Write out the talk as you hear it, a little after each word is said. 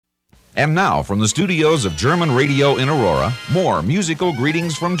And now, from the studios of German Radio in Aurora, more musical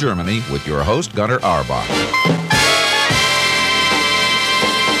greetings from Germany with your host, Gunter Auerbach.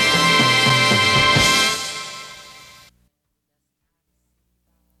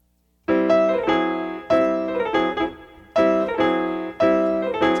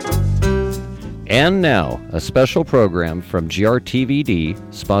 And now, a special program from GRTVD,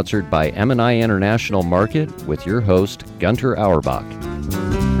 sponsored by M&I International Market, with your host, Gunter Auerbach.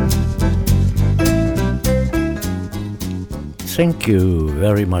 Thank you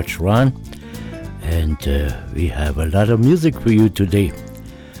very much, Ron. And we have a lot of music for you today,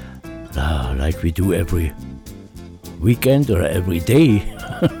 like we do every weekend or every day.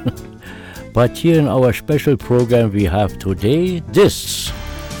 But here in our special program, we have today this.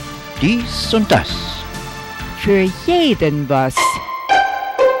 Dies und das. Für jeden was.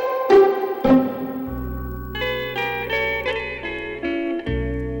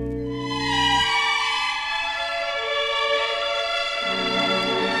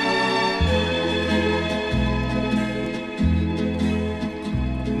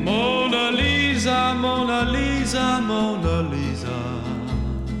 Mona Lisa, Mona Lisa, Mona Lisa.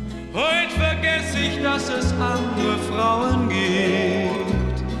 Heut vergess ich, dass es andere Frauen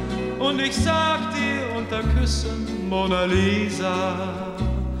gibt. Und ich sag dir unter Küssen, Mona Lisa,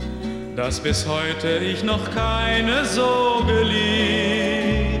 dass bis heute ich noch keine so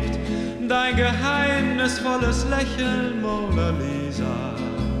geliebt. Dein geheimnisvolles Lächeln, Mona Lisa,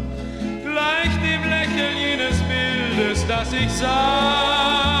 gleicht dem Lächeln jenes Bildes, das ich sah.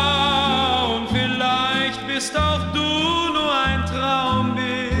 Und vielleicht bist auch du nur ein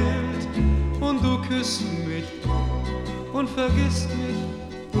Traumbild und du küsst mich und vergisst mich.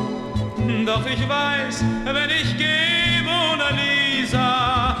 Doch ich weiß, wenn ich gehe, Mona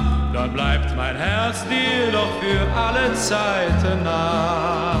Lisa, dann bleibt mein Herz dir doch für alle Zeiten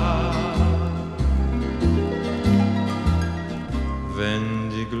nah. Wenn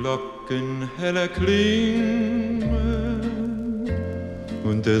die Glocken heller klingen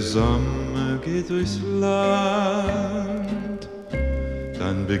und der Sommer geht durchs Land,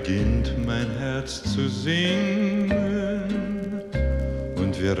 dann beginnt mein Herz zu singen.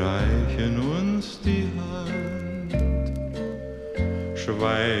 Und wir reichen uns die Hand.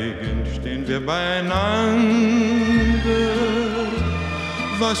 Schweigend stehen wir beieinander.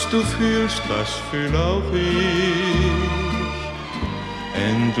 Was du fühlst, das fühl auch ich.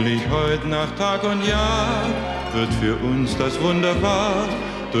 Endlich heut nach Tag und Jahr wird für uns das Wunder wahr.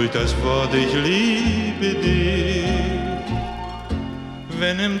 Durch das Wort ich liebe dich.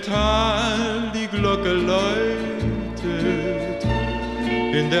 Wenn im Tal die Glocke läutet,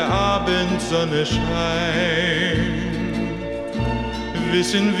 in der Abendsonne scheint,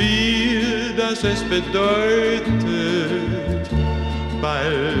 wissen wir, dass es bedeutet,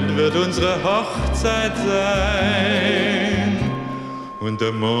 bald wird unsere Hochzeit sein. Und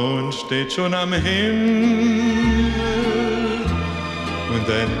der Mond steht schon am Himmel und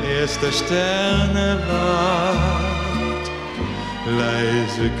ein erster Stern erwacht.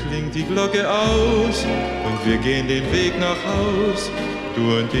 Leise klingt die Glocke aus und wir gehen den Weg nach Haus,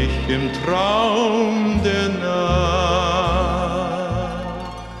 du und ich im Traum der Nacht.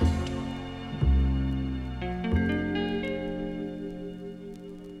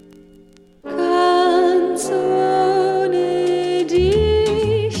 Ganz ohne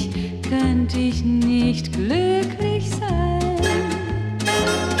dich könnte ich nicht glücklich sein.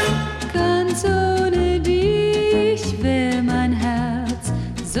 Ganz ohne dich wär mein Herz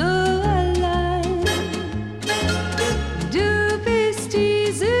so allein. Du bist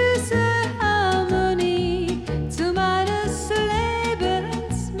die süße Harmonie zu meines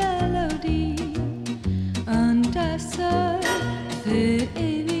Lebens Melodie. Und das soll für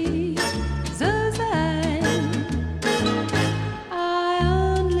ewig so sein. I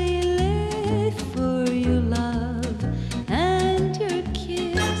only live for your love and your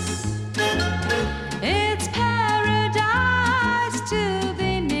kiss. It's paradise to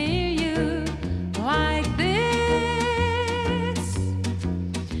be near you like this.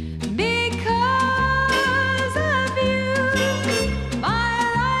 Because of you, my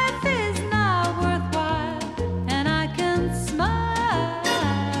life is now worthwhile, and I can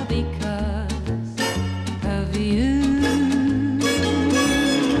smile because of you.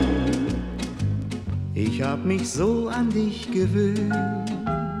 Ich hab mich so an dich gewöhnt,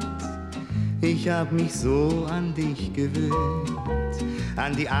 ich hab mich so an dich gewöhnt,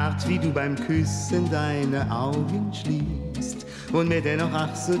 an die Art, wie du beim Küssen deine Augen schließt und mir dennoch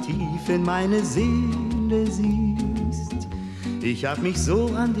ach so tief in meine Seele siehst. Ich hab mich so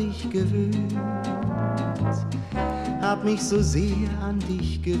an dich gewöhnt, hab mich so sehr an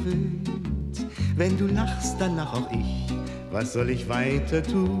dich gewöhnt. Wenn du lachst, dann lach auch ich. Was soll ich weiter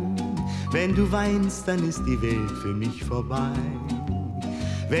tun? Wenn du weinst, dann ist die Welt für mich vorbei.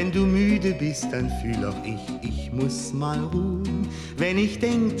 Wenn du müde bist, dann fühl auch ich muss mal ruhen. Wenn ich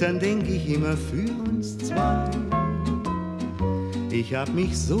denk, dann denk ich immer für uns zwei. Ich hab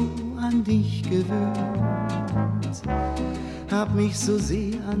mich so an dich gewöhnt, hab mich so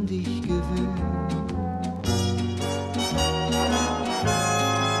sehr an dich gewöhnt.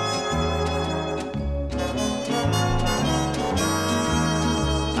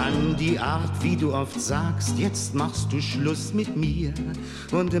 An die Art, wie du oft sagst, jetzt machst du Schluss mit mir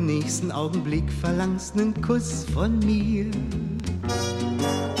und im nächsten Augenblick verlangst nen Kuss von mir.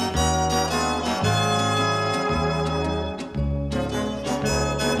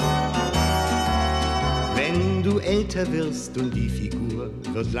 Wenn du älter wirst und die Figur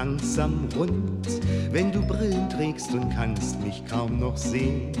wird langsam rund, wenn du Brillen trägst und kannst mich kaum noch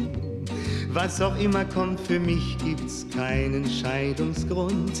sehen, was auch immer kommt, für mich gibt's keinen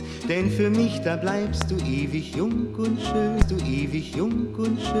Scheidungsgrund, denn für mich da bleibst du ewig jung und schön, du ewig jung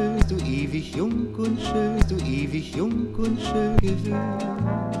und schön, du ewig jung und schön, du ewig jung und schön gewöhnt,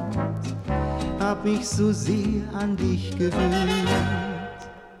 hab mich so sehr an dich gewöhnt.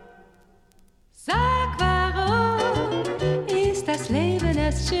 Sag, warum ist das Leben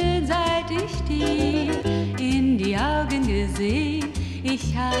erst schön, seit ich dir in die Augen gesehen?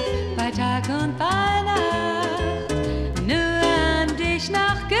 Ich hab bei Tag und bei Nacht nur an dich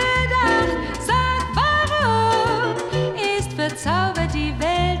noch gedacht. Sag, warum ist verzaubert die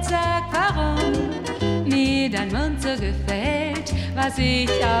Welt? Sag, warum mir dein Mund so gefällt, was ich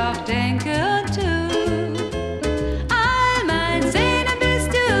auch denke und tu. All mein Sehnen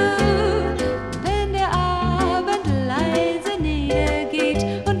bist du, wenn der Abend leise näher geht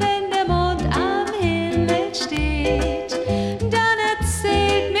und wenn der Mond am Himmel steht, dann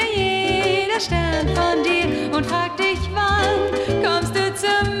erzählt mir jeder Stern von dir und fragt dich, wann kommst du zu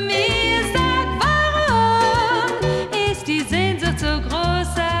mir? Sag, warum ist die Sehnsucht so groß?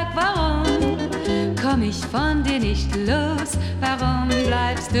 Sag, warum komm ich von dir nicht los? Warum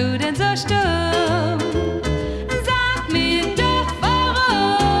bleibst du denn so stumm? Sag mir doch,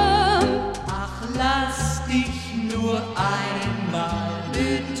 warum? Ach, lass dich nur einmal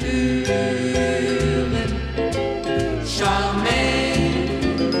betören. Charmant,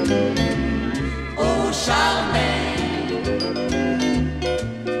 oh Charmant,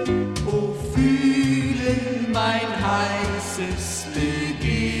 oh fühle mein heißes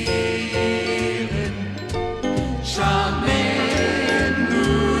Begehren. Charmant, du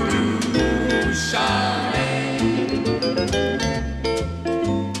Charmant,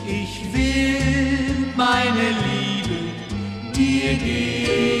 ich will meine Liebe dir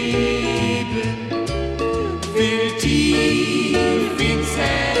geben, will tief ins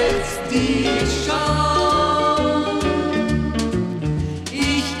Herz dir schauen.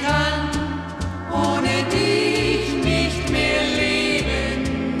 Ich kann ohne dich nicht mehr leben,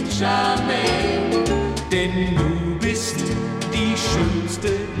 Charmant, denn du bist die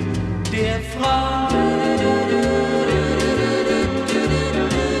schönste der Frauen.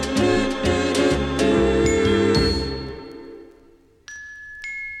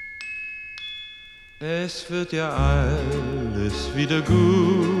 Es wird ja alles wieder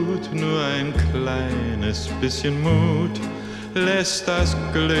gut, nur ein kleines bisschen Mut lässt das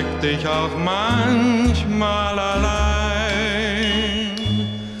Glück dich auch manchmal allein.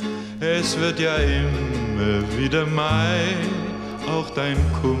 Es wird ja immer wieder Mai, auch dein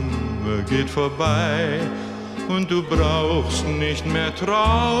Kummer geht vorbei und du brauchst nicht mehr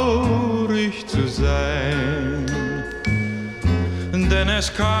traurig zu sein. Denn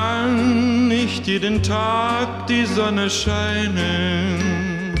es kann nicht jeden Tag die Sonne scheinen.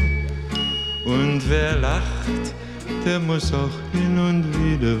 Und wer lacht, der muss auch hin und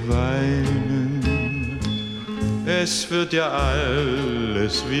wieder weinen. Es wird ja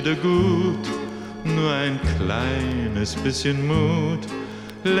alles wieder gut, nur ein kleines bisschen Mut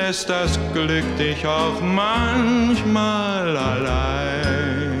lässt das Glück dich auch manchmal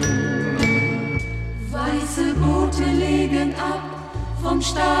allein. Weiße Boote legen ab vom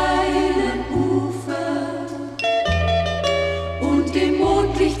steilen Ufer und im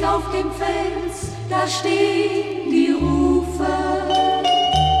Mondlicht auf dem Fels, da stehen die Rufer.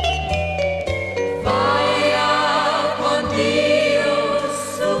 Vaya con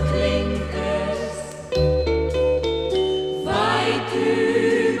Dios, so klingt es, weit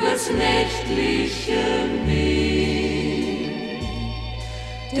übers nächtliche Meer.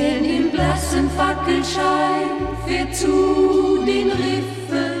 Denn im blassen Fackelschein fährt zu den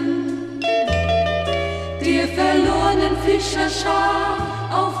Riffen der verlorenen Fischerschar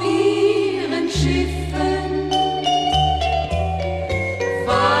auf ihren Schiffen.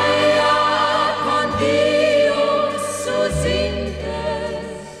 Vaya con Dios, so singt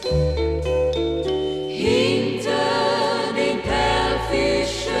es hinter den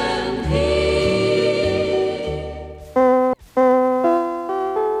Perlfischen her.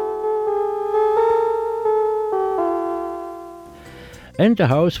 And the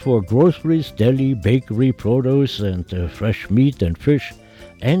house for groceries, deli, bakery, produce, and fresh meat and fish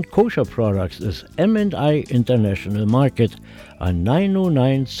and kosher products is M&I International Market on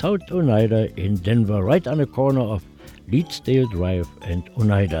 909 South Oneida in Denver, right on the corner of Leedsdale Drive and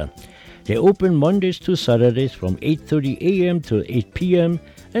Oneida. They open Mondays to Saturdays from 8:30 a.m. to 8 p.m.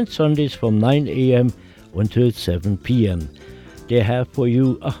 and Sundays from 9 a.m. until 7 p.m. They have for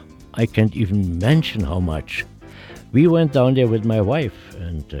you, I can't even mention how much. We went down there with my wife,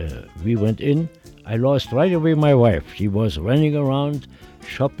 and we went in. I lost right away my wife. She was running around,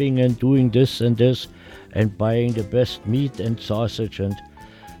 shopping and doing this and this, and buying the best meat and sausage and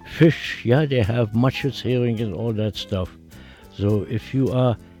fish. Yeah, they have Matsches herring and all that stuff. So if you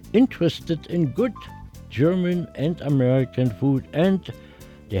are interested in good German and American food, and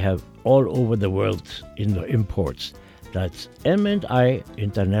they have all over the world in the imports, that's M&I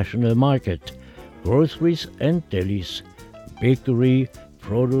International Market. Groceries and delis, bakery,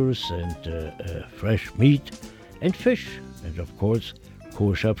 produce and fresh meat and fish, and of course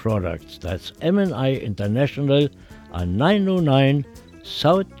kosher products. That's M&I International on 909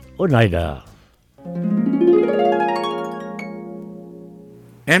 South Oneida.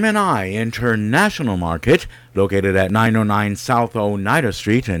 M&I International Market, located at 909 South Oneida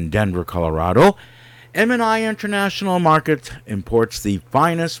Street in Denver, Colorado. M&I International Market imports the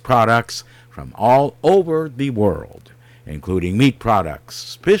finest products from all over the world, including meat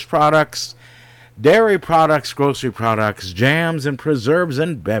products, fish products, dairy products, grocery products, jams and preserves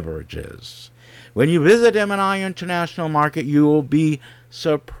and beverages. When you visit M&I International Market, you will be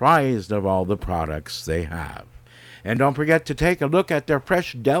surprised of all the products they have. And don't forget to take a look at their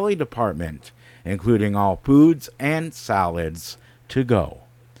fresh deli department, including all foods and salads to go.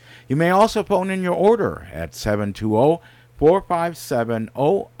 You may also phone in your order at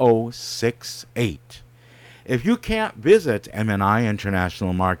 720-457-0068. If you can't visit M&I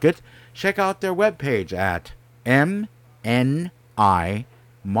International Market, check out their webpage at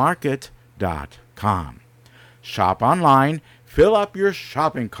mnimarket.com. Shop online, fill up your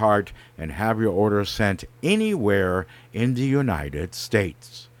shopping cart, and have your order sent anywhere in the United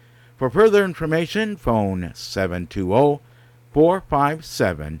States. For further information, phone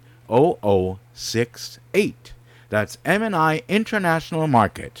 720-457-0068. That's M&I International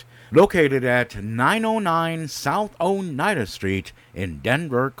Market, located at 909 South Oneida Street in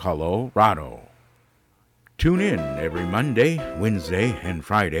Denver, Colorado. Tune in every Monday, Wednesday, and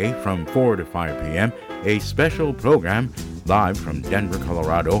Friday from 4 to 5 p.m., a special program live from Denver,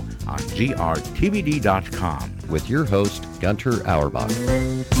 Colorado on GRTVD.com. With your host, Gunter Auerbach.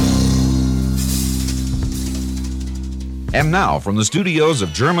 And now, from the studios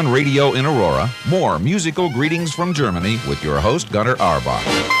of German Radio in Aurora, more musical greetings from Germany with your host, Gunter Auerbach.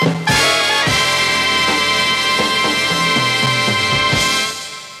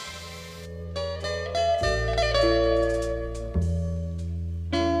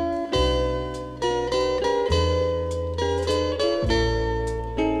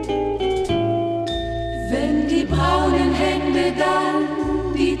 Wenn die braunen Hände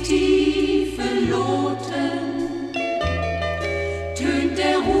dann die Tiefe loten, tönt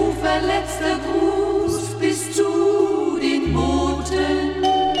der Rufer letzter Gruß bis zu den Booten.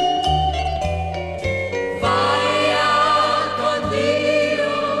 Vaya con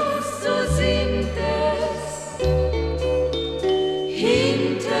Dios, so singt es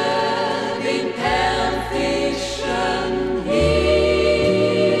hinter den Perlfischen her.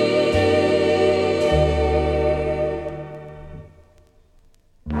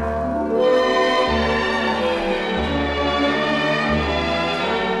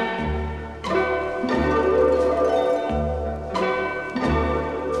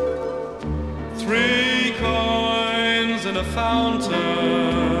 Fountain,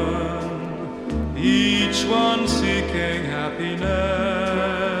 each one seeking happiness,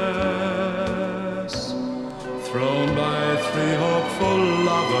 thrown by three hopeful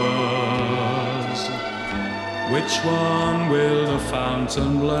lovers. Which one will the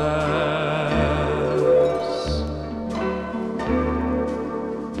fountain bless?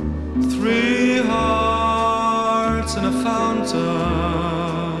 Three hearts in a fountain,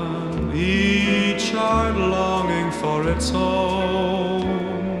 each heart longing for its home.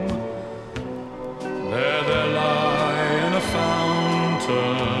 There lie in a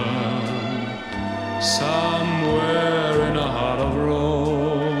somewhere in a heart of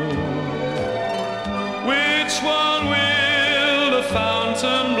Rome. Which one will the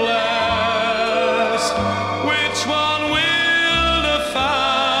fountain bless? Which one will the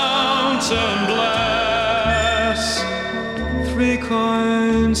fountain bless? 3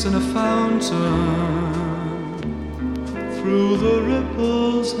 coins in a fountain, through the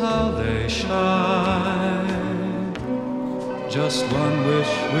ripples how they shine. Just one wish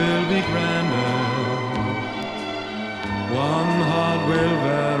will be grander, one heart will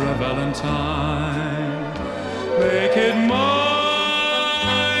wear a valentine. Make it mine,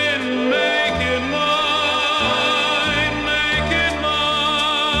 make it mine, make it mine.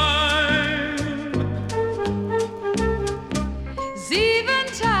 7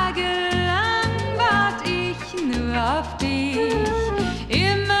 Tage lang wart ich nur auf dich.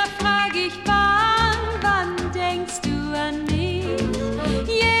 Immer frag ich wann denkst du an mich?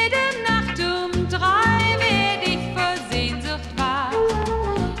 Jede Nacht um 3 werd ich vor Sehnsucht wach.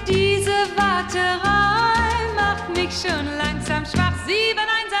 Diese Warterei macht mich schon langsam schwach. 7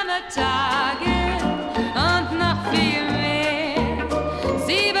 einsame Tage und noch viel mehr.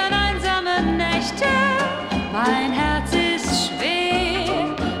 7 einsame Nächte, mein Herz ist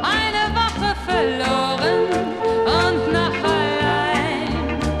schwer. Eine Woche verloren und noch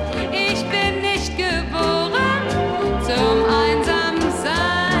allein. Ich bin nicht geboren zum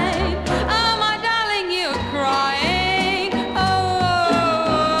Einsamsein. Oh, my darling, you're crying. Oh,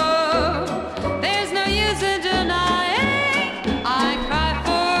 there's no use in denying. I cry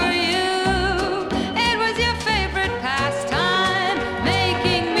for you. It was your favorite pastime,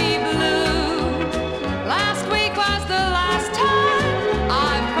 making me blue. Last week was the last time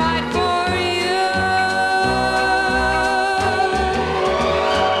I cried for you.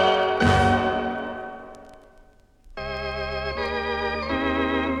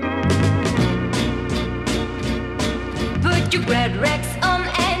 Put your red racks on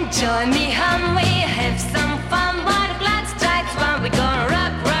and join me, hum. We have some fun while the clock strikes 1. We're gonna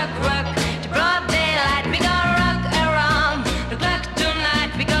rock, rock, rock to broad daylight. We're gonna rock around the clock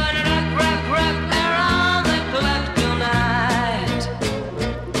tonight. We're gonna rock, rock, rock around the clock tonight.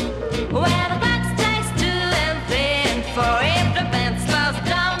 Well, the clock strikes 2 and 3 and 4. If the band slows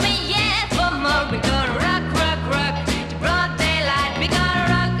down, we yet for more. We're gonna rock, rock, rock to broad daylight. We're gonna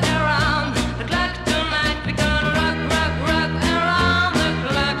rock around the clock tonight. We're gonna rock, rock, rock around the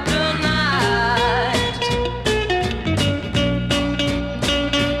clock tonight.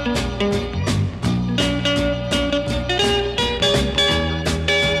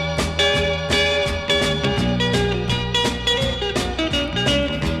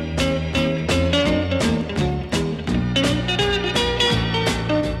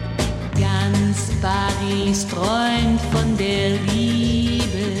 Ganz Paris träumt von der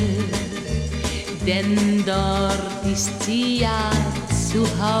Liebe, denn dort ist sie ja zu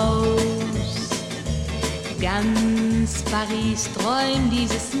Haus. Ganz Paris träumt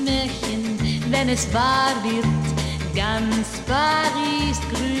dieses Märchen, wenn es wahr wird. Ganz Paris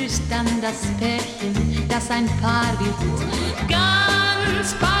grüßt dann das Pärchen, das ein Paar wird.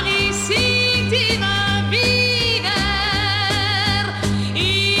 Ganz Paris singt immer wieder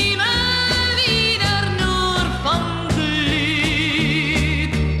nur vom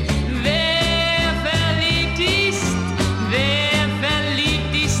Glück. Wer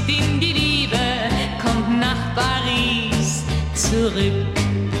verliebt ist in die Liebe, kommt nach Paris zurück.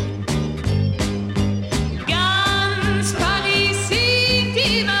 Ganz Paris singt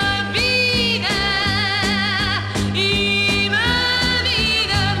immer wieder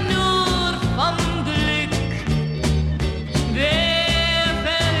nur vom Glück. Wer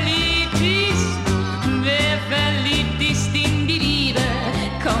verliebt ist in die Liebe,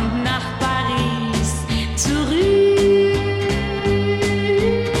 kommt nach Paris zurück.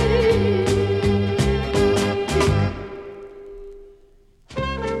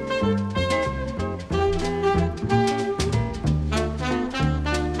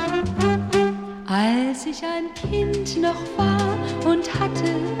 Als ich ein Kind noch war und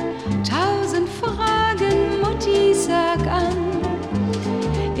hatte 1000 Fragen, Mutti, sag an,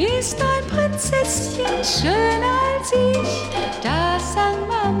 ist ein Prinzesschen schöner als ich? Das sang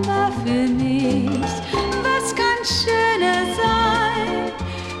Mama für mich. Was kann schöner sein?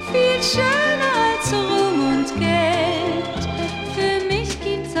 Viel schöner als Ruhm und Geld. Für mich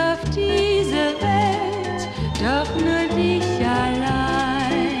gibt's auf dieser Welt doch nur dich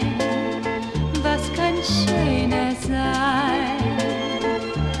allein. Was kann schöner sein?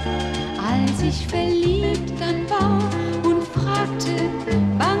 Als ich verliebt dann war und fragte,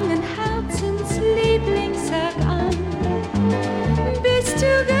 bangen Herzens Liebling, sag an,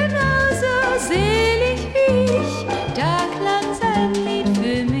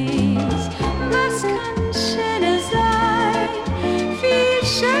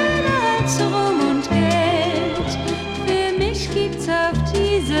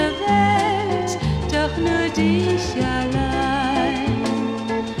 diese Welt, doch nur dich allein.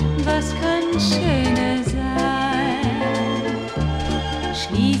 Was kann schöner sein?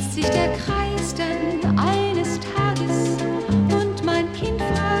 Schließt sich der Kreis dann eines Tages und mein Kind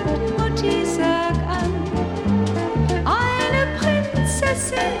fragt, Mutti, sag an. Eine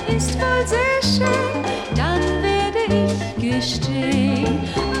Prinzessin ist wohl sehr schön, dann werde ich gestehen.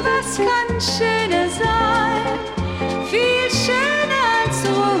 Was kann schöner sein? Viel schöner als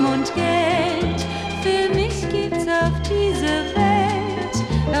Ruhm und Geld. Für mich gibt's auf dieser Welt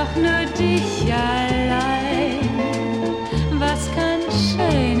doch nur dich allein. Was kann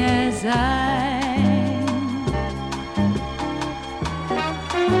schöner sein?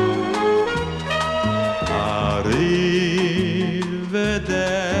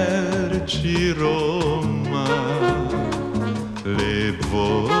 Arrivederci Roma, leb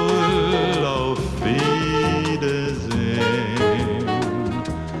wohl, auf Wiedersehen.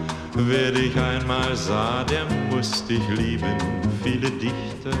 Wer dich einmal sah, der muss dich lieben. Viele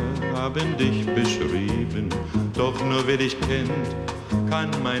Dichter haben dich beschrieben, doch nur wer dich kennt, kann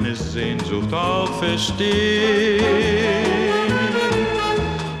meine Sehnsucht auch verstehen.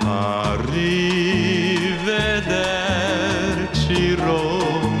 Arrivederci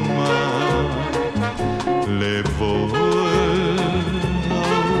Roma, leb wohl,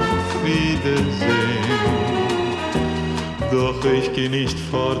 auf Wiedersehen. Doch ich geh nicht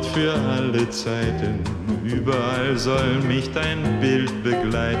fort für alle Zeiten, überall soll mich dein Bild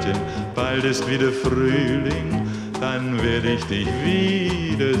begleiten. Bald ist wieder Frühling, dann werd ich dich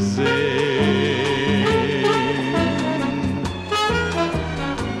wiedersehen.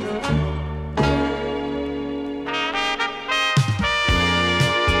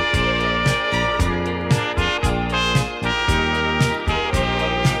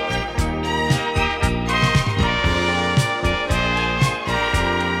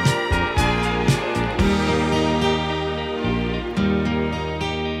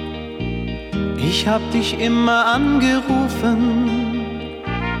 Ich hab dich immer angerufen,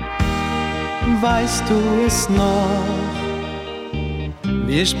 weißt du es noch?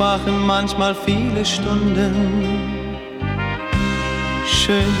 Wir sprachen manchmal viele Stunden,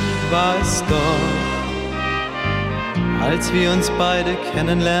 schön war es doch, als wir uns beide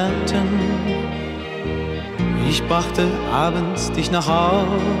kennenlernten. Ich brachte abends dich nach Haus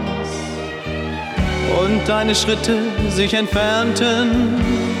und deine Schritte sich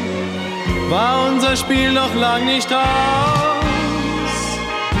entfernten. War unser Spiel noch lang nicht aus.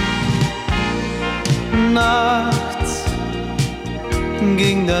 Nachts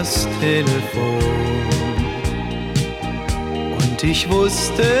ging das Telefon und ich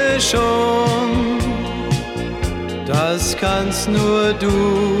wusste schon, das kannst nur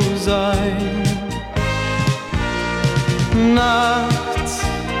du sein. Nachts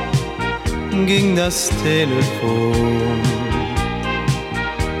ging das Telefon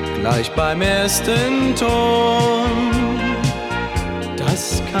gleich beim ersten Ton,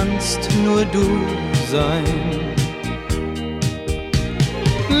 das kannst nur du sein.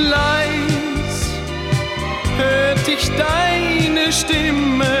 Leis hört ich deine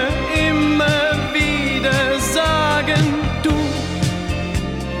Stimme immer wieder sagen, du,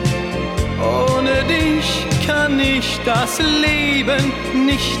 ohne dich kann ich das Leben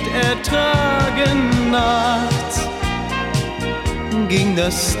nicht ertragen. Nachts ging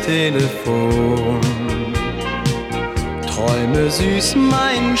das Telefon. Träume süß,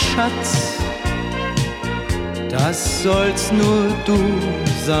 mein Schatz, das sollst nur du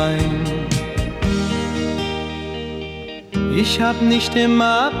sein. Ich hab nicht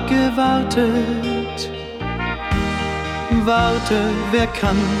immer abgewartet, warte, wer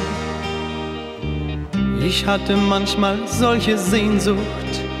kann. Ich hatte manchmal solche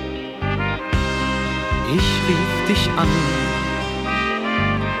Sehnsucht, ich rief dich an.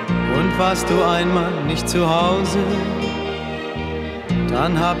 Und warst du einmal nicht zu Hause,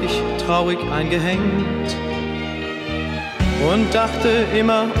 dann hab ich traurig eingehängt und dachte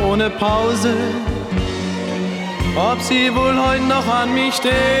immer ohne Pause, ob sie wohl heute noch an mich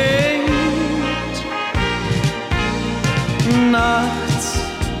denkt. Nachts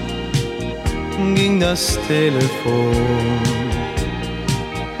ging das Telefon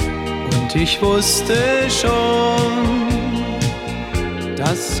und ich wusste schon,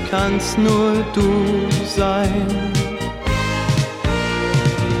 das kannst nur du sein.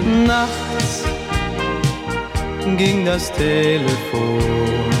 Nachts ging das Telefon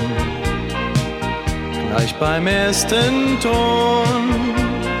gleich beim ersten Ton,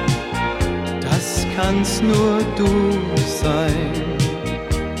 das kannst nur du sein.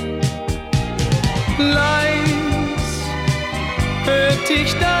 Leis hört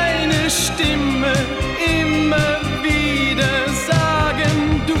ich deine Stimme immer wieder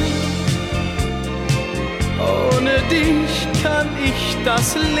sagen, du. Ohne dich kann ich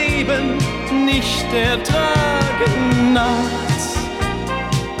das Leben nicht ertragen. Nachts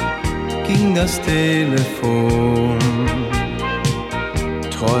ging das Telefon.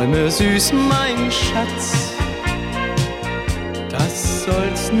 Träume süß, mein Schatz, das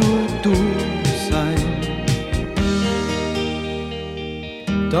sollst nur du sein.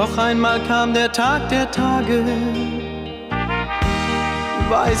 Doch einmal kam der Tag der Tage,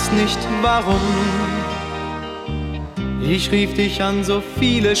 weiß nicht warum. Ich rief dich an so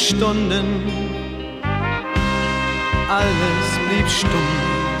viele Stunden, alles blieb stumm.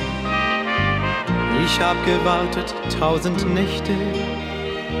 Ich hab gewartet 1000 Nächte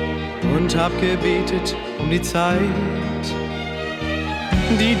und hab gebetet um die Zeit,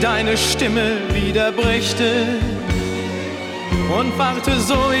 die deine Stimme wieder brächte, und warte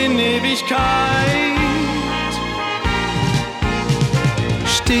so in Ewigkeit.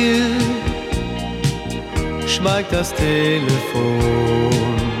 Still schweigt das Telefon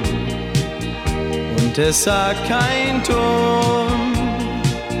und es sagt kein Ton,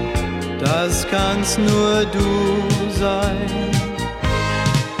 das kannst nur du sein.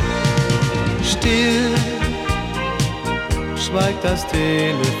 Still schweigt das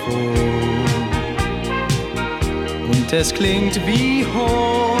Telefon und es klingt wie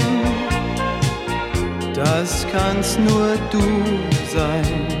Hohn, das kannst nur du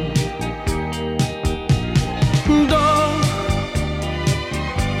sein. Doch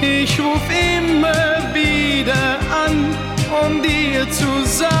ich ruf immer wieder an, um dir zu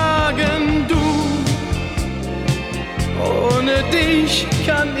sagen, du. Ohne dich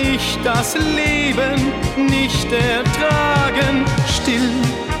kann ich das Leben nicht ertragen. Still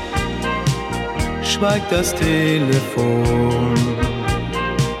schweigt das Telefon.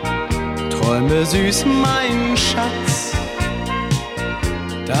 Träume süß, mein Schatz,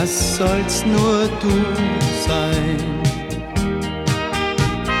 das sollst nur du sein.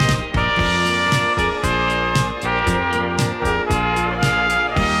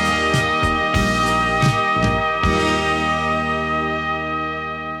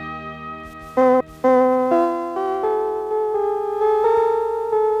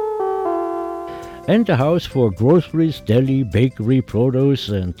 And the house for groceries, deli, bakery, produce,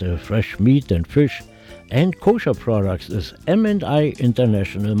 and fresh meat and fish and kosher products is M&I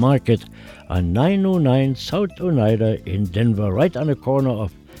International Market on 909 South Oneida in Denver, right on the corner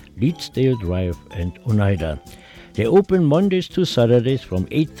of Leedsdale Drive and Oneida. They open Mondays to Saturdays from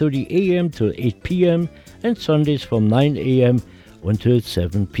 8:30 a.m. to 8 p.m. and Sundays from 9 a.m. until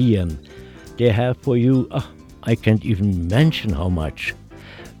 7 p.m. They have for you, I can't even mention how much.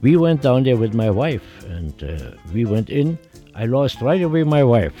 We went down there with my wife, and we went in. I lost right away my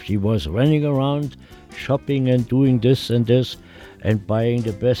wife. She was running around, shopping and doing this and this, and buying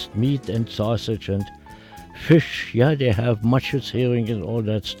the best meat and sausage and fish. Yeah, they have Matsches, herring, and all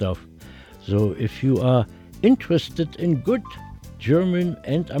that stuff. So if you are interested in good German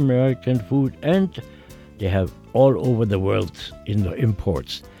and American food, and they have all over the world in the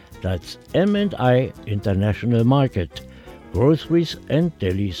imports, that's M&I International Market. Groceries and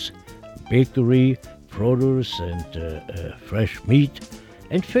delis, bakery, produce and fresh meat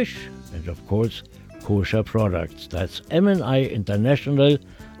and fish, and of course kosher products. That's M&I International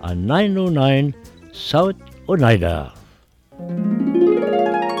on 909 South Oneida.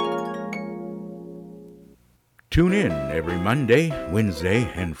 Tune in every Monday, Wednesday,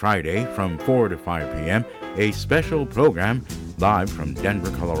 and Friday from 4 to 5 p.m. A special program live from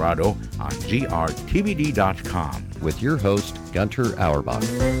Denver, Colorado on GRTVD.com. With your host, Gunter Auerbach.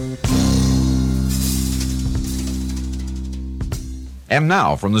 And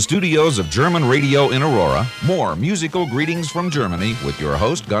now, from the studios of German Radio in Aurora, more musical greetings from Germany with your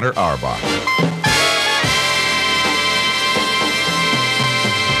host, Gunter Auerbach.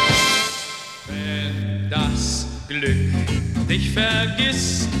 Wenn das Glück dich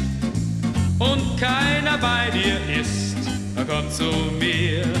vergisst und keiner bei dir ist, dann komm zu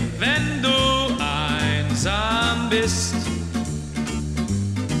mir, wenn du einsam bist.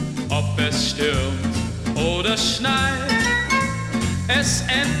 Ob es stürmt oder schneit, es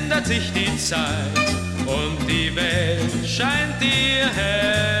ändert sich die Zeit und die Welt scheint dir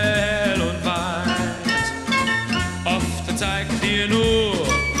hell und weit. Oft zeigt dir nur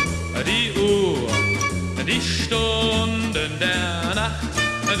die Uhr die Stunden der Nacht.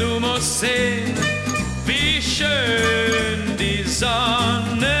 Du musst sehen, wie schön die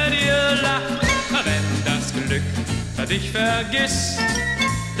Sonne dir lacht. Wenn das Glück dich vergisst,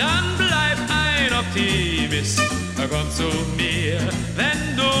 dann bleib ein Optimist, komm zu mir,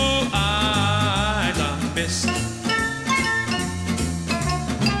 wenn du einsam bist.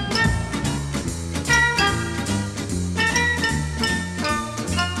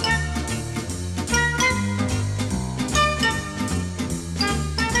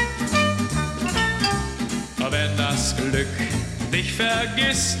 Wenn das Glück dich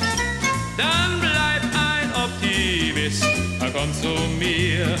vergisst, dann bleib ein Optimist. Komm zu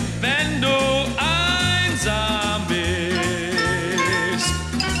mir, wenn du einsam bist.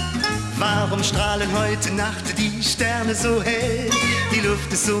 Warum strahlen heute Nacht die Sterne so hell? Die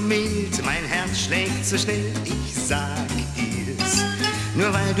Luft ist so mild, mein Herz schlägt so schnell. Ich sag dir's,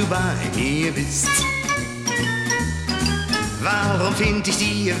 nur weil du bei mir bist. Warum find ich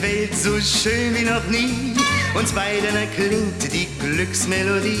die Welt so schön wie noch nie? Uns beiden erklingt die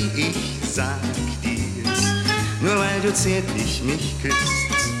Glücksmelodie. Ich sag dir's, nur weil du zärtlich mich küsst.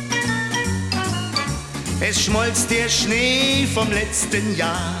 Es schmolz der Schnee vom letzten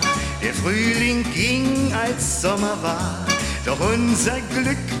Jahr, der Frühling ging, als Sommer war. Doch unser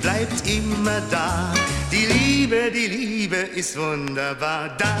Glück bleibt immer da. Die Liebe ist wunderbar.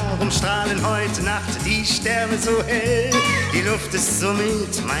 Darum strahlen heute Nacht die Sterne so hell. Die Luft ist so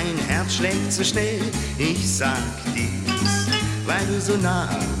mild, mein Herz schlägt so schnell. Ich sag dir's, weil du so nah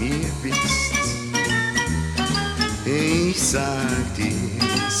an mir bist. Ich sag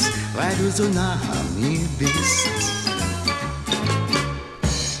dir's, weil du so nah an mir bist.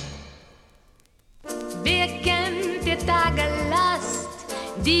 Wer kennt die Tagelast,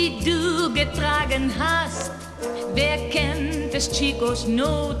 die du getragen hast? Wer kennt des Chicos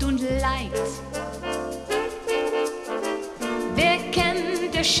Not und Leid? Wer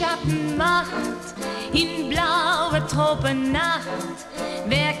kennt der Schattenmacht in blauer Tropennacht?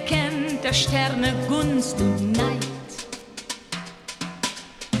 Wer kennt der Sterne Gunst und Neid?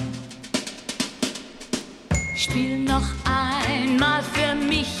 Spiel noch einmal für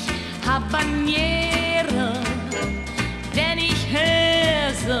mich Habanero, denn ich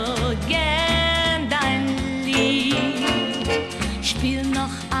hör so gern dein Lied. Spiel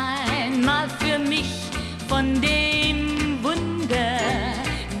noch einmal für mich von dem Wunder,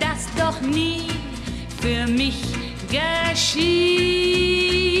 das doch nie für mich geschieht.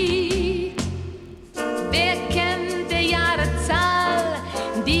 Wer kennt die Jahrezahl,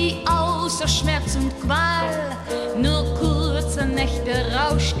 die außer Schmerz und Qual nur kurze Nächte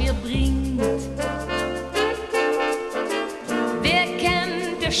Rausch dir bringt? Wer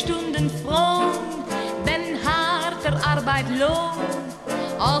kennt der Stunden froh, wenn harter Arbeit Lohn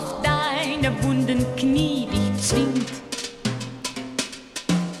auf deine wunden Knie dich zwingt?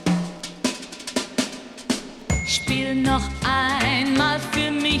 Spiel noch einmal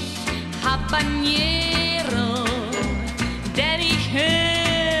für mich Habanero, denn ich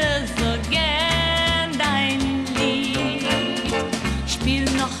hör so gern dein Lied. Spiel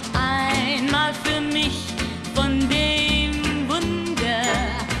noch einmal für mich von dem Wunder,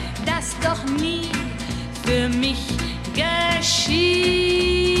 das doch nie für mich geschieht.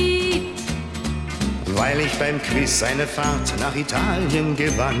 Weil ich beim Quiz eine Fahrt nach Italien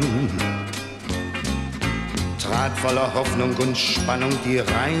gewann, trat voller Hoffnung und Spannung die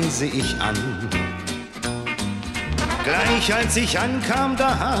Reise ich an. Gleich als ich ankam,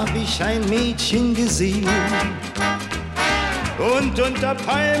 da hab ich ein Mädchen gesehen. Und unter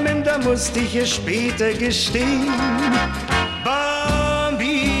Palmen, da musste ich es später gestehen.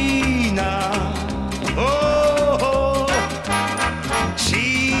 Bambina, oh, oh,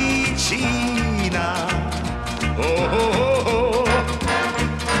 Cicina, oh, oh, oh.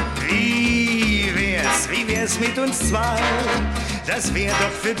 Wie wär's mit uns zwei? Das wär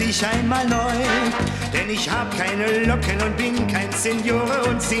doch für dich einmal neu. Denn ich hab keine Locken und bin kein Seniore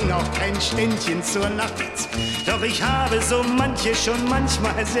und sing auch kein Ständchen zur Nacht. Doch ich habe so manche schon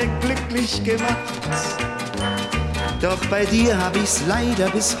manchmal sehr glücklich gemacht. Doch bei dir hab ich's leider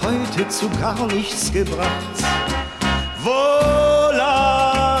bis heute zu gar nichts gebracht.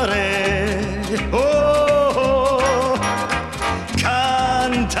 Volare, oh, oh,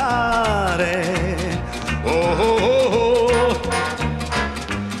 cantare, oh, oh, oh.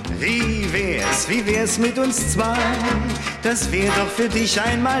 Wie wär's mit uns zwei? Das wär doch für dich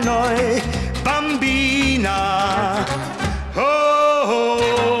einmal neu. Bambina, oh,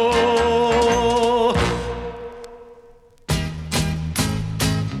 oh.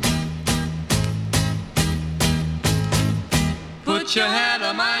 Put your hand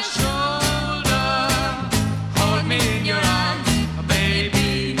on my shoulder, hold me in your arms,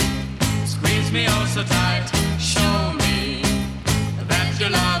 baby. Squeeze me oh so tight, show me that you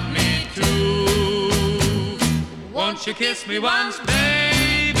love me too. Won't you kiss me once,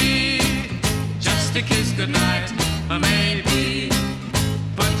 baby? Just a kiss goodnight, maybe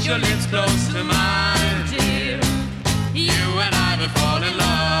put your lips close to mine, dear. You and I will fall in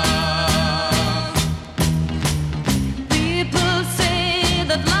love. People say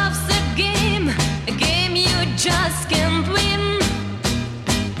that love's a game you just can't win.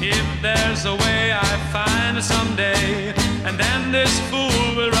 If there's a way, I find it someday, and then this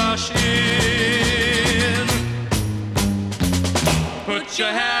fool will rush in. Put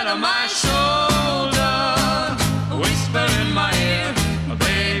your head on my shoulder, whisper in my ear,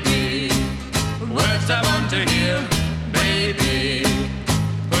 baby, words I want to hear, baby.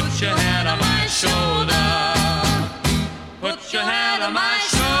 Put your head on my shoulder, put your head on my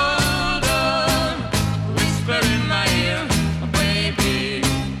shoulder, whisper in my ear, baby,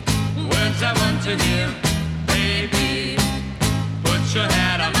 words I want to hear, baby. Put your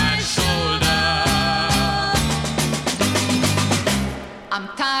head on my shoulder. Am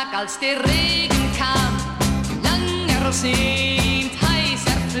Tag, als der Regen kam, lang ersehnt, heiß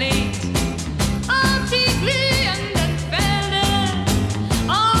erfleht, auf die glühenden Felder,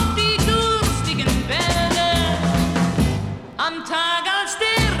 auf die durstigen Wälder. Am Tag, als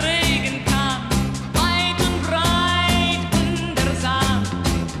der Regen kam, weit und breit wundersam,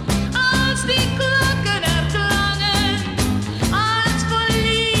 als die Glocken erklangen, als voll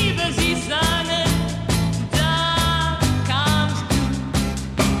Liebe sie sangen, da kamst du.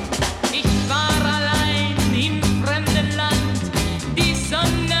 Ich war allein im fremden Land, die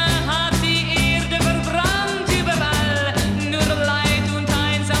Sonne hat die Erde verbrannt, überall nur Leid und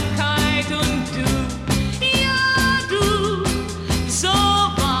Einsamkeit und du, ja du, so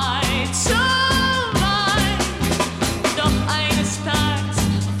weit, doch eines Tages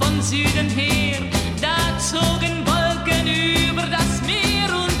von Süden her, da zogen Wolken über das Meer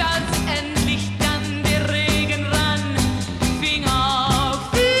und als endlich dann der Regen rann, fing auch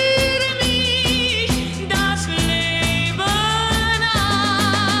für mich das Leben an.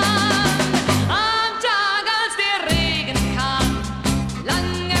 Am Tag, als der Regen kam,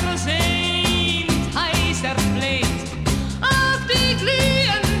 lang ersehnt, heiß erfleht, auf die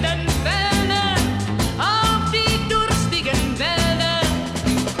glühenden Felder, auf die durstigen Wälder.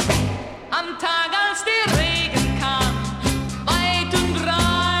 Am Tag, als der Regen kam, weit und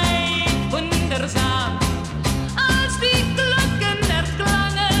breit wundersam, als die Glocken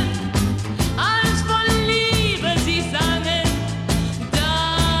erklangen, als voll Liebe sie sangen,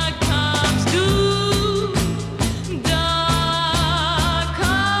 da kamst du, da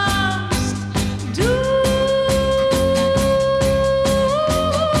kamst du.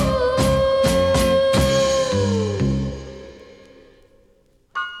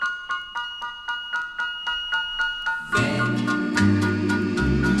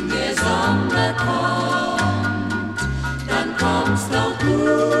 Der Sommer kommt, dann kommst auch du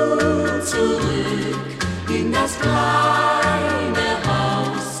zurück in das kleine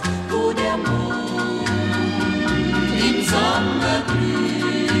Haus, wo der Mond im Sommer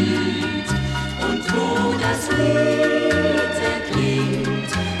blüht und wo das Lied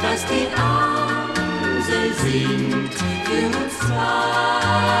erklingt, das die Amsel singt für uns zwei,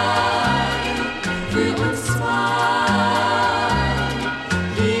 für uns zwei.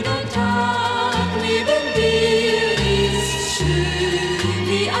 Jeder Tag neben dir ist schön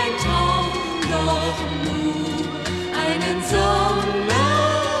wie ein Traum, doch nur einen Sommer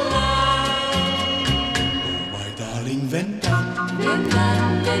lang. Oh my darling, wenn dann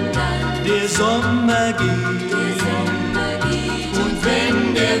der Sommer geht, und wenn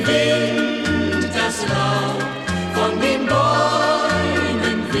der Wind das Laub von den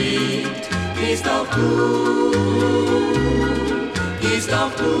Bäumen weht, gehst auch du, gehst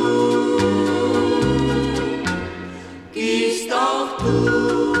auch du, gehst auch du.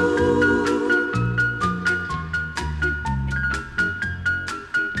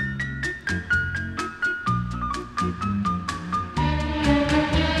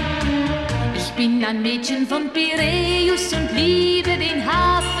 Ich bin ein Mädchen von Piräus und liebe den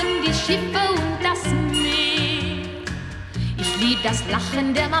Hafen, die Schiffe und das Meer. Ich liebe das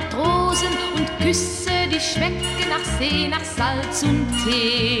Lachen der Matrosen und Küsse, die schmecken nach See, nach Salz und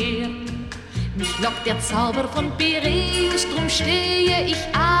Teer. Mich lockt der Zauber von Piräus, drum stehe ich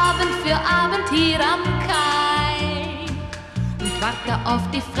Abend für Abend hier am Kai und warte auf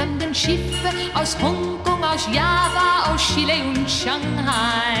die fremden Schiffe aus Hongkong, aus Java, aus Chile und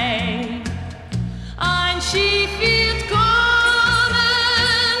Shanghai. Ein Schiff wird kommen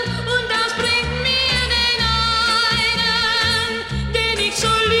und das bringt mir den einen, den ich so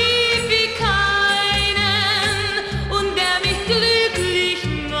lieb wie keinen und der mich glücklich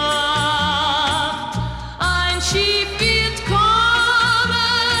macht. Ein Schiff wird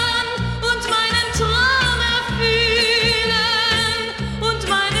kommen und meinen Traum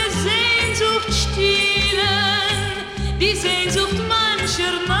die Sehnsucht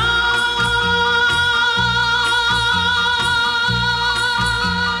mancher Nacht.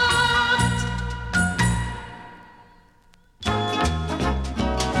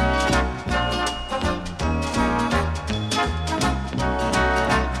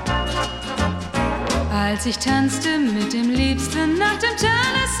 Als ich tanzte mit dem Liebsten nach dem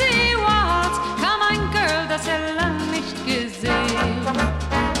Tennessee Waltz, kam ein Girl, das er lang nicht gesehen.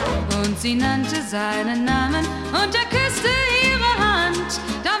 Und sie nannte seinen Namen und er küsste ihre Hand.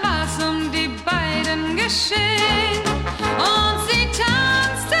 Da war's die beiden geschehen. Und sie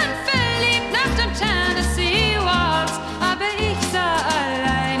tanzten verliebt nach dem Tennessee Waltz, aber ich sah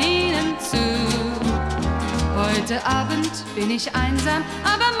allein ihnen zu. Heute Abend bin ich einsam,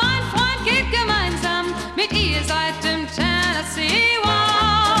 aber mein Freund geht gemeinsam mit ihr seit dem Tennessee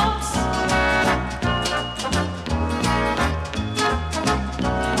Waltz.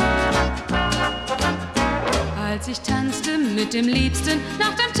 Als ich tanzte mit dem Liebsten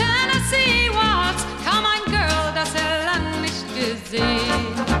nach dem Tennessee Waltz, kam ein Girl, das er lang nicht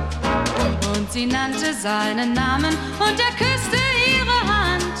gesehen. Und sie nannte seinen Namen und er küsste ihre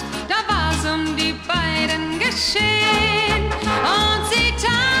Hand. Da war's die beiden geschehen. Und sie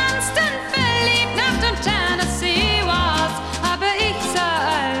tanzten verliebt nach dem Tennessee Waltz, aber ich sah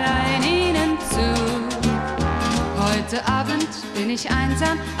allein ihnen zu. Heute Abend bin ich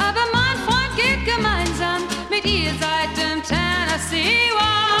einsam, aber mein Freund geht gemeinsam mit ihr seit dem Tennessee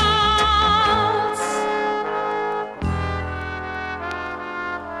Waltz.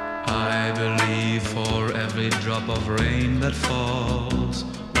 I believe for every drop of rain that falls,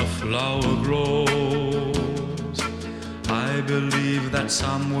 a flower grows. I believe that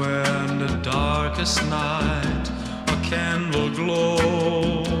somewhere in the darkest night a candle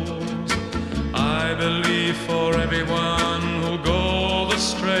glows. I believe for everyone who goes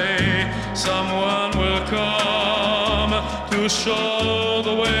astray, someone will come to show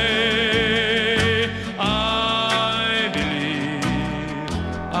the way. I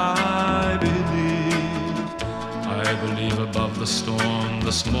believe above the storm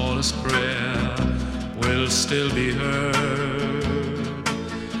the smallest prayer will still be heard.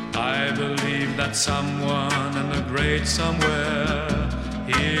 I believe that someone in the great somewhere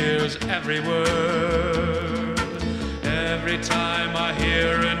hears every word. Every time I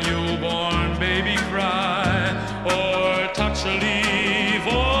hear a newborn baby cry, or touch a leaf,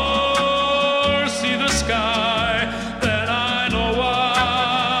 or see the sky, then I know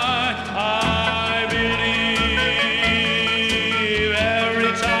why I believe.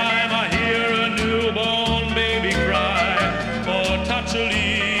 Every time I hear a newborn baby cry, or touch a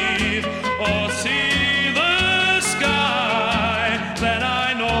leaf, or see the sky, then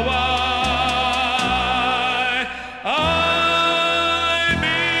I know why I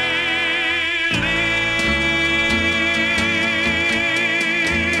believe.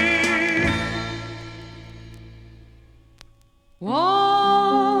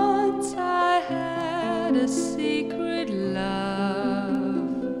 Once I had a secret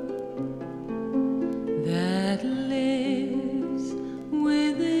love that lives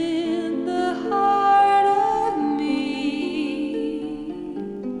within the heart of me.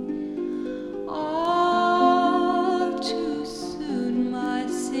 All too soon my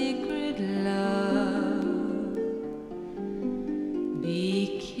secret love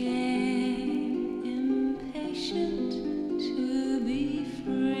became impatient to be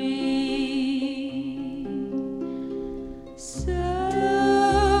free. So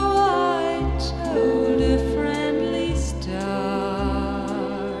I told a friendly star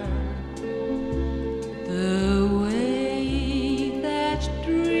the way that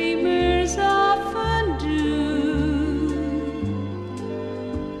dreamers often do,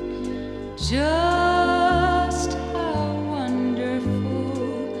 just how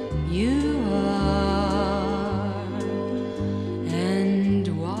wonderful you are, and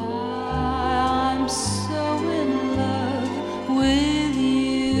why I'm so in love with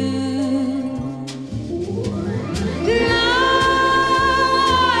you. Now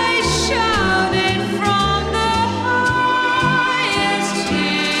I shouted from the highest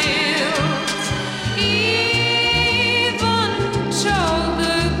hills, even told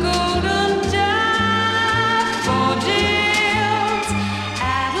the golden daffodils.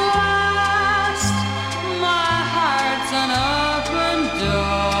 At last, my heart's an open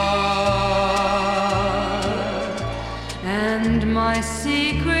door, and my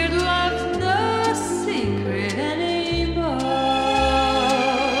secret love's no secret anymore.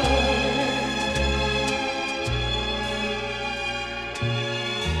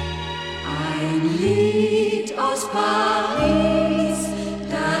 Ein Lied aus Paris,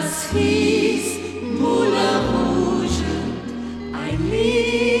 das hieß Moulin Rouge.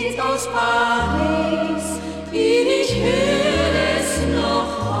 aus Paris, ich höre es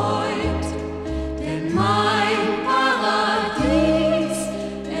noch heut, denn mein Paradies,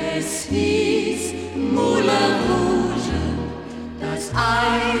 es hieß Moulin Rouge, das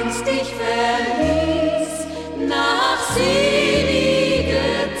einst ich verließ, nach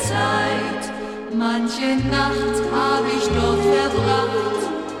seliger Zeit. Manche Nacht hab ich dort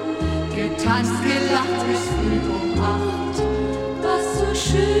verbracht, getanzt, gelacht bis früh um 8. Was so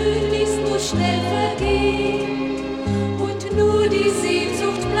schön ist, muss schnell vergehen und nur die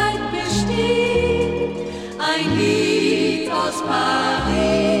Sehnsucht bleibt bestehen. Ein Lied aus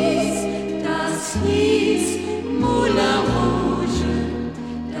Paris, das hieß Moulin Rouge.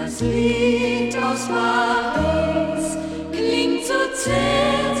 Das Lied aus Paris klingt so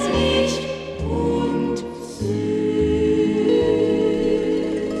zärtlich und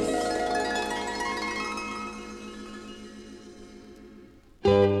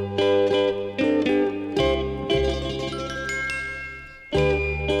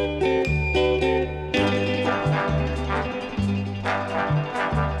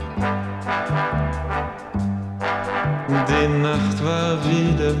Die Nacht war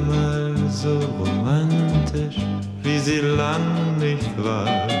wieder mal so romantisch, wie sie lang nicht war.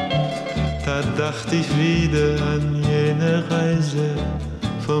 Da dachte ich wieder an jene Reise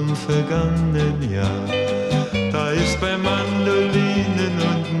vom vergangenen Jahr. Da ist bei Mandolinen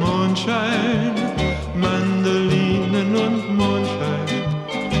und Mondschein, Mandolinen und Mondschein,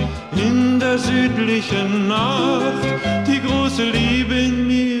 in der südlichen Nacht die große Liebe in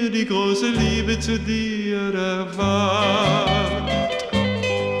mir, die große Liebe zu dir erwacht.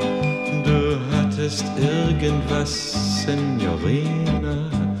 Du hattest irgendwas, Signorina,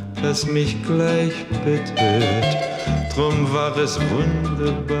 das mich gleich betört. Drum war es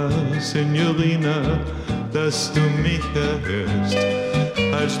wunderbar, Signorina, dass du mich erhörst.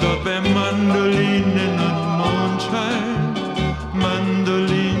 Als dort bei Mandolinen und Mondschein,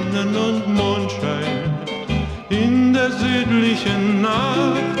 Mandolinen und Mondschein, in der südlichen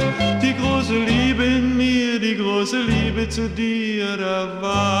Nacht die große Liebe in mir, die große Liebe zu dir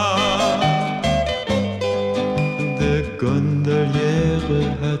erwacht. Der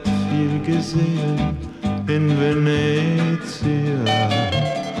Gondoliere hat viel gesehen in Venezia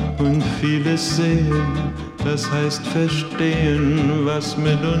und vieles sehen, das heißt verstehen, was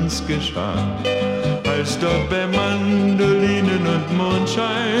mit uns geschah. Als dort bei Mandolinen und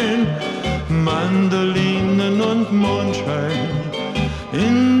Mondschein, Mandolinen und Mondschein,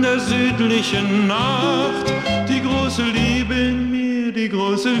 in der südlichen Nacht die große Liebe in mir, die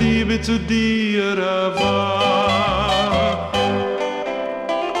große Liebe zu dir erwacht.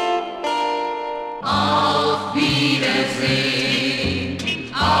 Auf Wiedersehen,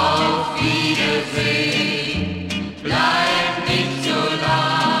 auf Wiedersehen, bleib nicht so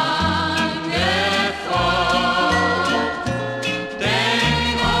lange fort,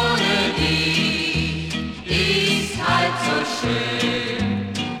 denn ohne dich ist halt so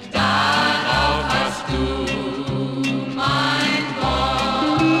schön, darauf hast du mein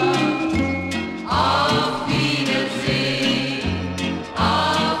Wort. Auf Wiedersehen,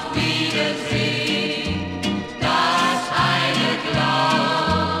 auf Wiedersehen, das eine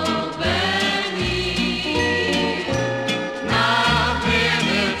Glaube nie. Nachher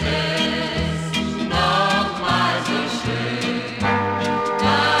wird es noch mal so schön,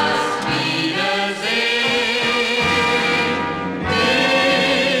 das Wiedersehen.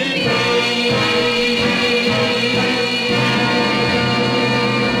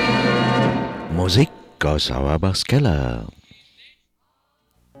 Musik aus Auerbachs Keller.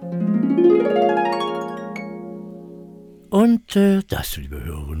 Und das, liebe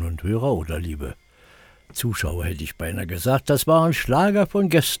Hörerinnen und Hörer oder liebe Zuschauer, hätte ich beinahe gesagt, das war ein Schlager von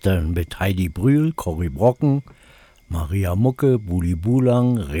gestern mit Heidi Brühl, Corrie Brocken, Maria Mucke, Buli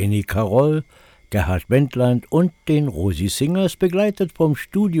Bulang, René Carroll, Gerhard Wendland und den Rosi Singers, begleitet vom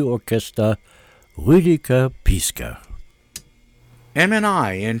Studioorchester Rüdiger Piesker.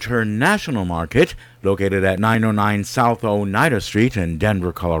 M&I International Market, located at 909 South Oneida Street in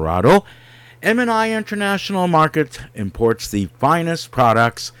Denver, Colorado. M&I International Market imports the finest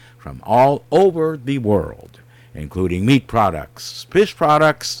products from all over the world, including meat products, fish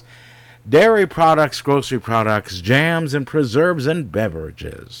products, dairy products, grocery products, jams, and preserves and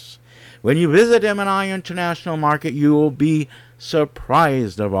beverages. When you visit M&I International Market, you will be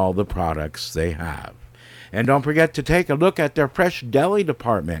surprised of all the products they have. And don't forget to take a look at their fresh deli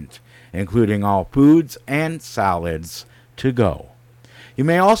department, including all foods and salads to go. You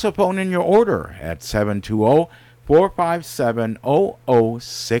may also phone in your order at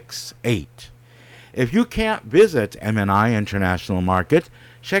 720-457-0068. If you can't visit M&I International Market,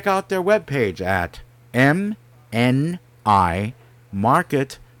 check out their webpage at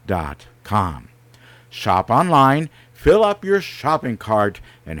mnimarket.com. Shop online, fill up your shopping cart,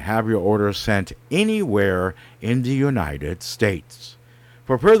 and have your order sent anywhere in the United States.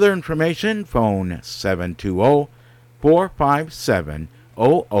 For further information, phone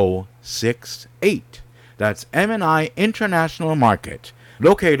 720-457-0068. That's M&I International Market,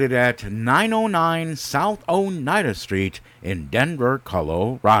 located at 909 South Oneida Street in Denver,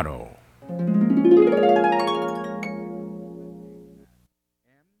 Colorado.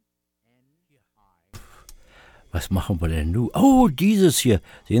 Was machen wir denn nun? Oh, dieses hier.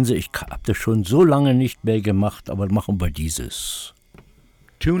 Sehen Sie, ich habe das schon so lange nicht mehr gemacht, aber machen wir dieses.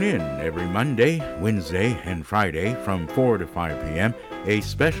 Tune in every Monday, Wednesday, and Friday from 4 to 5 p.m. A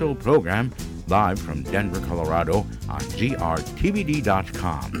special program live from Denver, Colorado on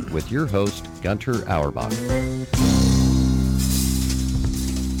GRTVD.com. With your host, Gunter Auerbach.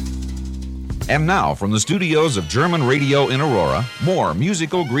 And now, from the studios of German Radio in Aurora, more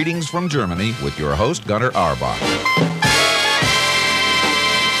musical greetings from Germany with your host, Gunter Auerbach.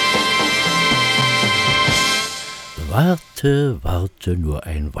 Warte, warte nur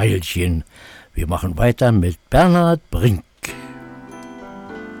ein Weilchen. Wir machen weiter mit Bernhard Brink.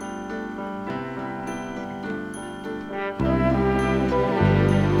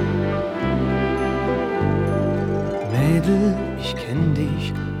 Mädel, ich kenn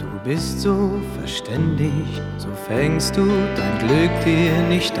dich, du bist so verständig, so fängst du dein Glück dir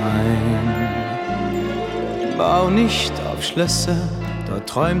nicht ein. Bau nicht auf Schlösser, dort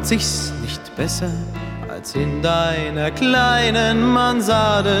träumt sich's nicht besser als in deiner kleinen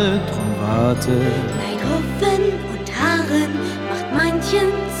Mansarde. Drum warte. Dein Rufen und Haaren macht manchen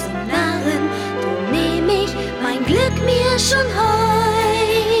zum Narren. Drum nehm ich mein Glück mir schon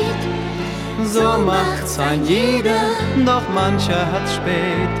heut. So macht's ein jeder, doch mancher hat's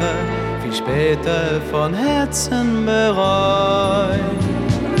später, viel später von Herzen bereut.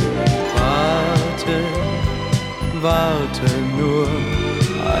 Warte, warte nur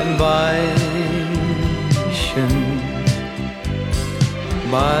ein Weilchen,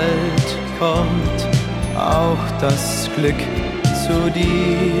 bald kommt auch das Glück zu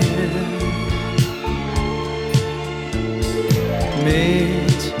dir.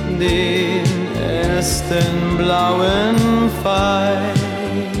 Mit den ersten blauen Veilchen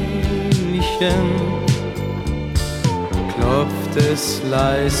klopft es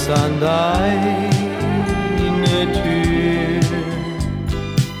leis an deine Tür.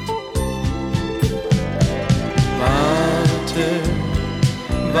 Warte,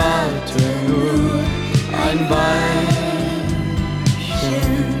 warte nur ein Weilchen,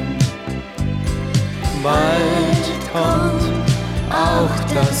 bald kommt auch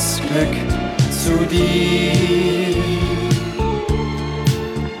das Glück zu dir.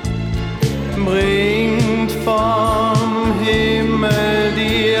 Bringt vom Himmel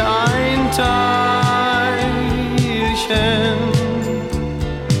dir ein Teilchen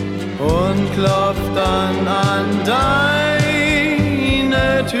und klopft dann an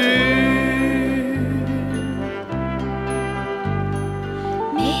deine Tür.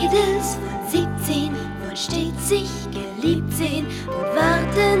 Mädels von 17 wollen stets sich geliebt sehen und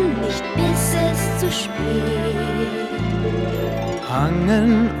warten nicht, bis es zu spät.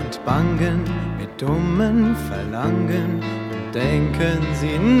 Hangen und bangen mit dummen Verlangen und denken,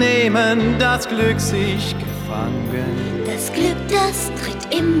 sie nehmen das Glück sich gefangen. Das Glück, das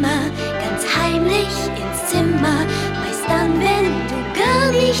tritt immer ganz heimlich ins Zimmer, meist dann, wenn du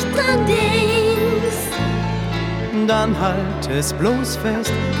gar nicht dran denkst. Dann halt es bloß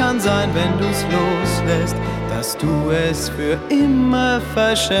fest, kann sein, wenn du's loslässt, dass du es für immer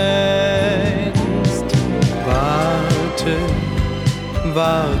verschenkst. Warte,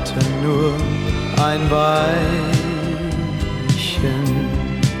 warte nur ein Weilchen,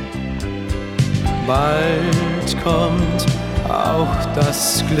 bald kommt auch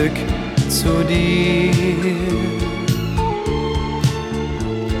das Glück zu dir.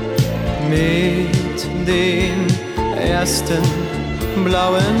 Mit den ersten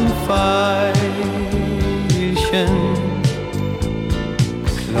blauen Veilchen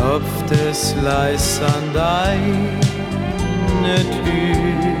klopft es leis an deine Tür.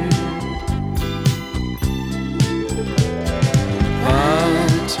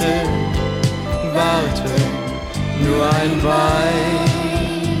 Warte, warte, nur ein Weilchen,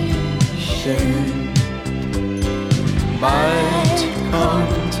 bald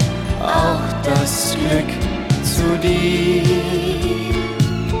kommt auch das Glück zu dir.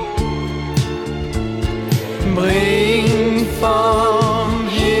 Bring vom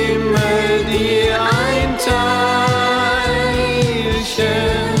Himmel dir ein Teilchen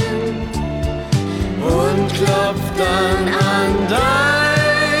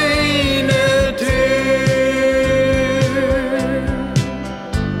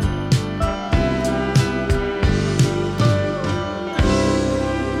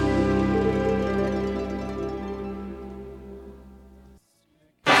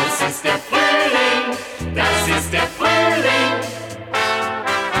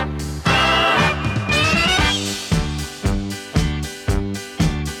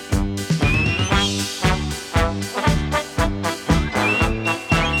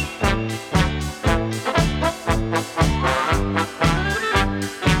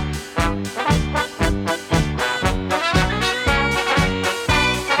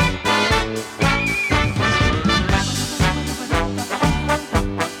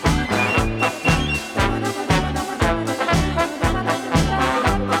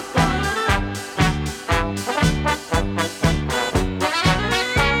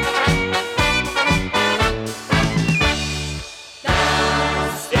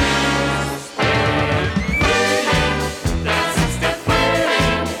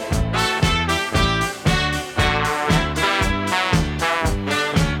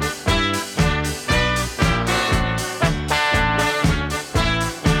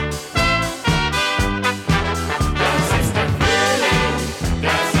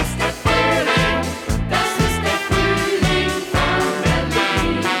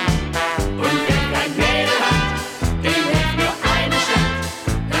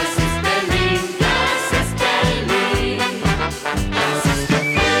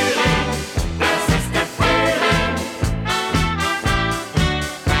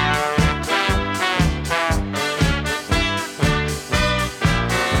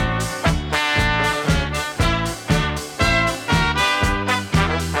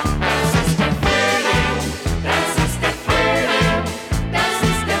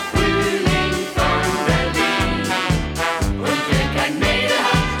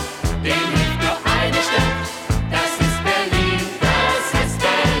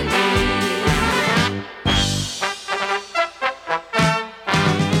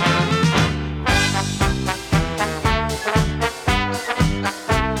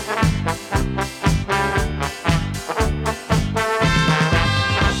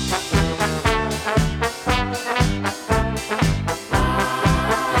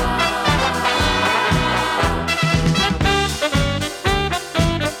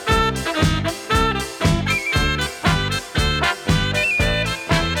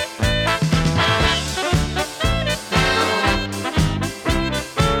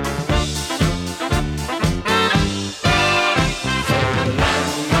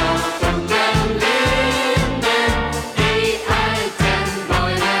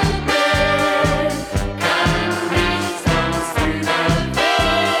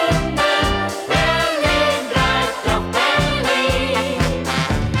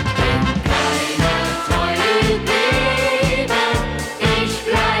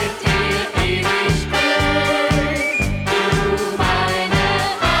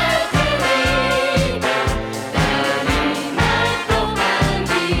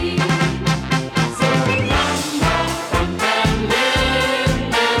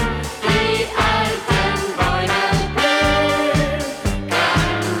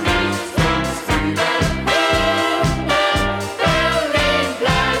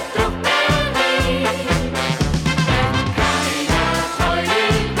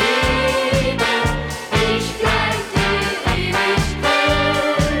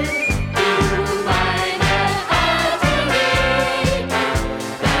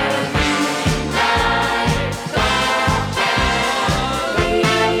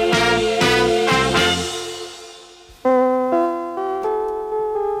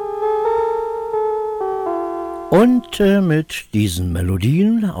Und mit diesen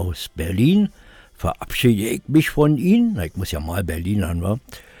Melodien aus Berlin verabschiede ich mich von Ihnen. Ich muss ja mal Berlinern, wa?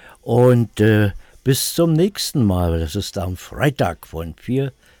 Und bis zum nächsten Mal. Das ist am Freitag von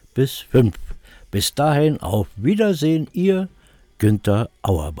 4 bis 5. Bis dahin auf Wiedersehen, Ihr Gunter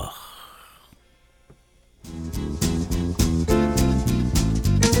Auerbach.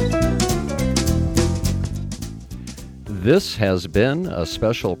 This has been a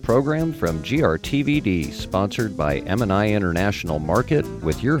special program from GRTVD, sponsored by M&I International Market,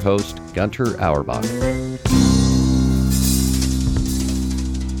 with your host, Gunter Auerbach.